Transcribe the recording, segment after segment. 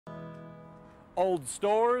Old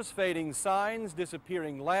stores, fading signs,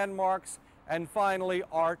 disappearing landmarks, and finally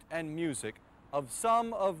art and music of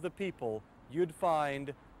some of the people you'd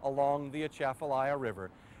find along the Atchafalaya River.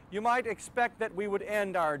 You might expect that we would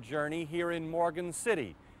end our journey here in Morgan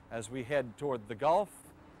City as we head toward the Gulf,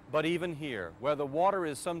 but even here, where the water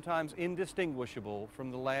is sometimes indistinguishable from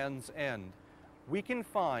the land's end, we can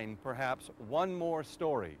find perhaps one more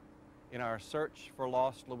story in our search for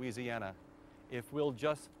lost Louisiana if we'll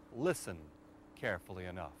just listen carefully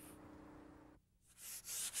enough.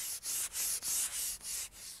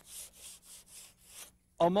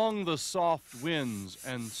 Among the soft winds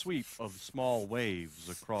and sweep of small waves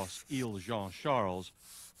across Ile Jean-Charles,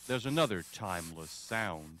 there's another timeless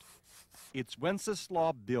sound. It's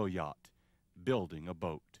Wenceslaw Billiot building a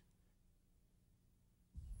boat.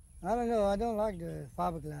 I don't know, I don't like the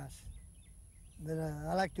fiberglass, but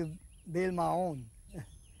I like to build my own.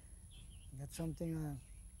 That's something,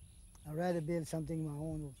 I'd rather build something my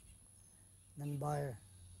own than buy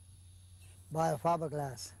a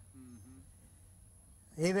fiberglass.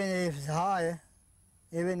 Mm-hmm. Even if it's higher,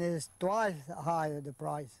 even if it's twice higher the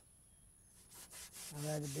price, I'd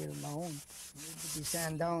rather build my own. It need to be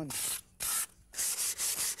sand down.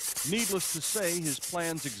 Needless to say, his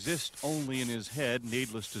plans exist only in his head.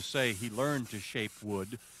 Needless to say, he learned to shape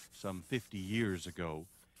wood some 50 years ago.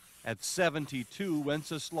 At 72,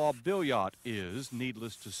 Wenceslaw Billiot is,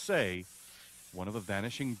 needless to say, one of a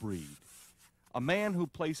vanishing breed. A man who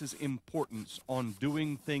places importance on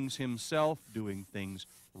doing things himself, doing things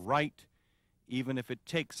right, even if it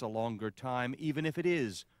takes a longer time, even if it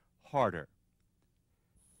is harder.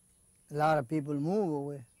 A lot of people move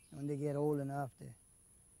away when they get old enough.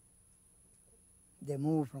 They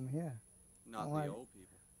move from here. Not the old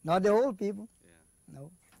people. Not the old people. Yeah.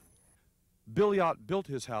 No. Billiot built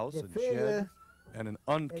his house and shed and an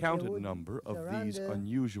uncounted number of these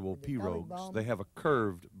unusual pirogues. They have a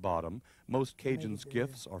curved bottom. Most Cajun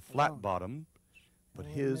skiffs are flat bottom, but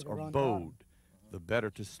his are bowed, the better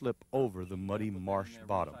to slip over the muddy marsh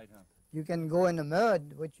bottom. You can go in the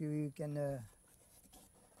mud, which you can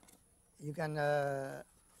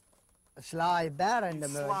slide better in the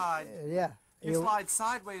mud. Slide. Yeah. You slide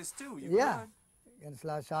sideways too. You yeah. You can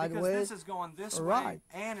slide sideways. Because this is going this way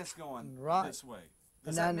and it's going this way.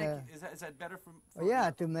 Does that make, is that better for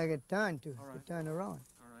yeah, to make it turn to turn around.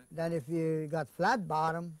 All right. Then if you got flat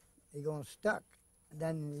bottom, you're going stuck.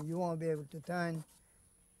 Then you won't be able to turn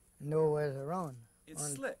nowhere around.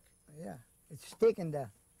 It's slick. Yeah, it's sticking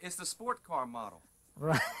there. It's the sport car model.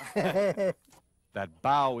 Right. That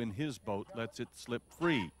bow in his boat lets it slip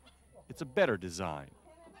free. It's a better design.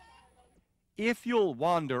 If you'll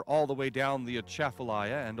wander all the way down the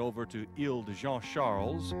Atchafalaya and over to Ile de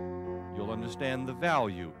Jean-Charles, you'll understand the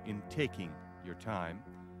value in taking your time.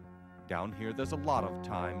 Down here, there's a lot of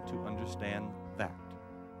time to understand that.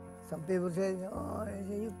 Some people say, oh,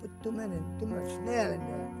 you put too much nail in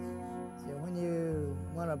there. So when you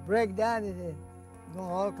want to break that, it's going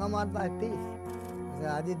to all come out by piece. So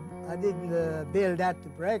I didn't build that to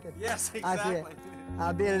break it. Yes, exactly.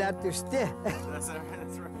 I built that to stick. That's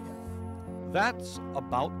right. That's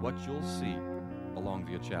about what you'll see along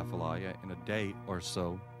the Atchafalaya in a day or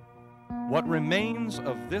so. What remains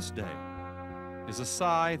of this day is a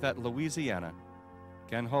sigh that Louisiana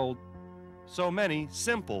can hold so many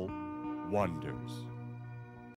simple wonders.